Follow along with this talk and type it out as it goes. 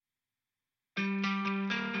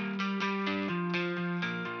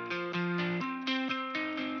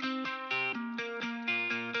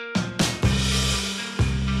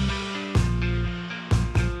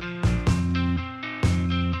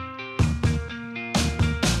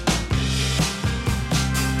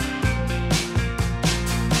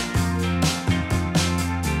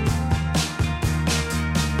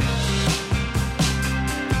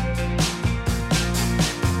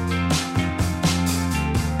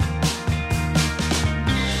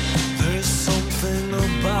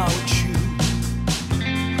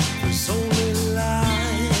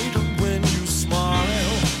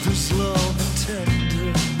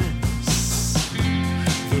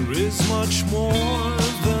more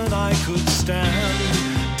than I could stand.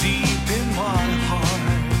 Deep in my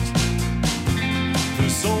heart,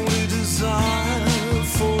 there's only desire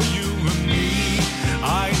for you and me.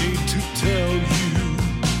 I need to tell you,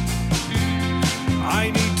 I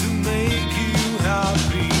need to make you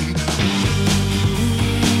happy.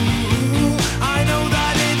 Ooh, I know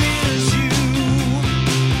that it is you.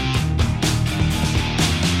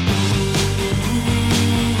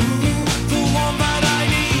 Ooh, the one that I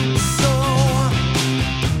need so.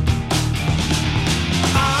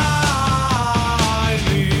 I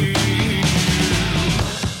need you.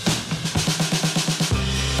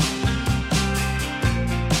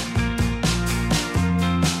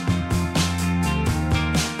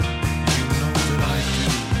 You know that I do.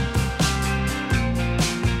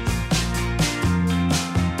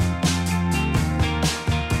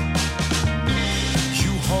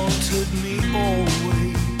 You haunted me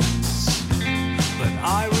always, but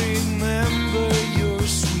I remember your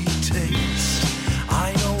sweet taste.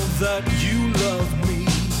 I know that you love me.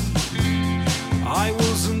 I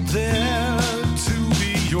wasn't there to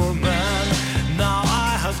be your man. Now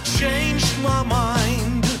I have changed my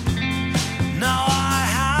mind. Now I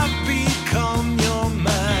have become your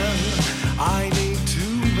man. I need to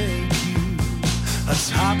make you as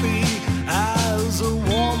happy as a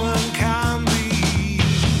woman can be.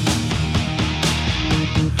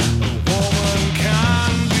 A woman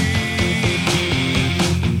can be.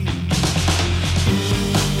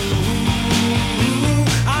 Ooh,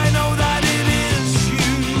 I know that it is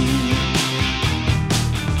you.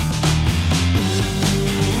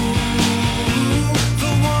 Ooh,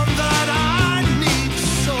 the one that I need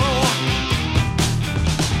so.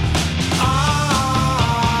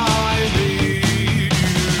 I need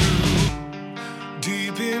you.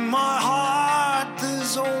 Deep in my heart,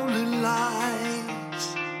 there's only light.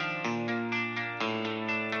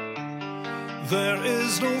 There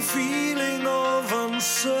is no feeling of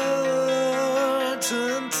uncertainty.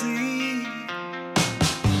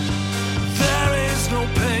 There is no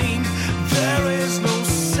pain. There is no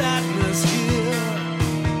sadness here.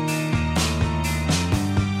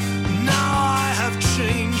 Now I have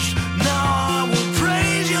changed. Now I will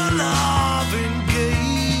praise your loving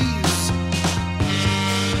gaze.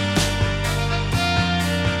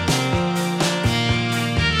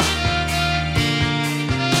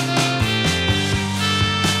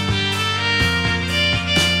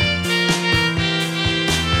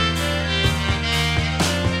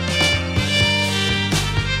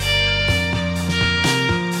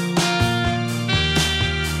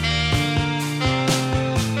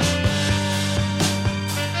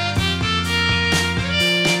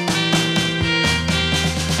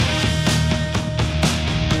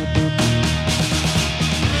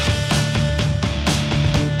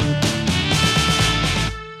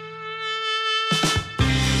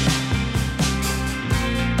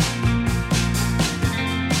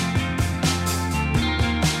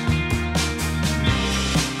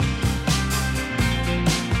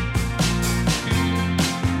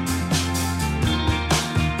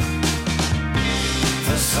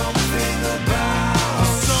 There's something about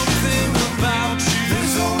you.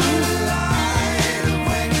 There's only light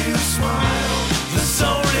when you smile. There's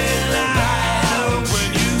only light when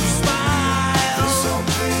you smile. There's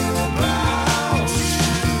something about you.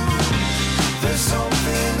 There's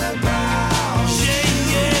something about you.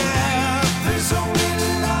 Yeah. There's only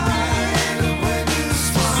light when you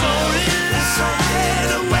smile. There's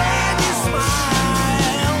something when you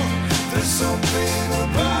smile. There's something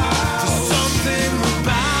about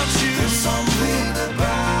you. There's something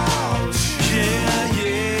about you. Yeah,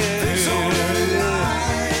 yeah. There's only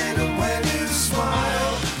light when you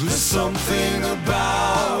smile. There's something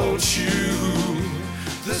about you.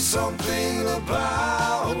 There's something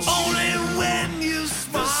about you. Only when you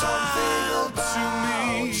smile. There's something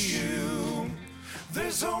about you.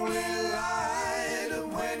 There's only light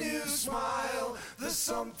when you smile. There's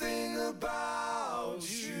something about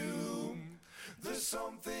you. There's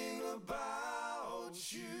something about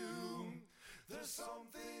you. There's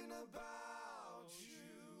something.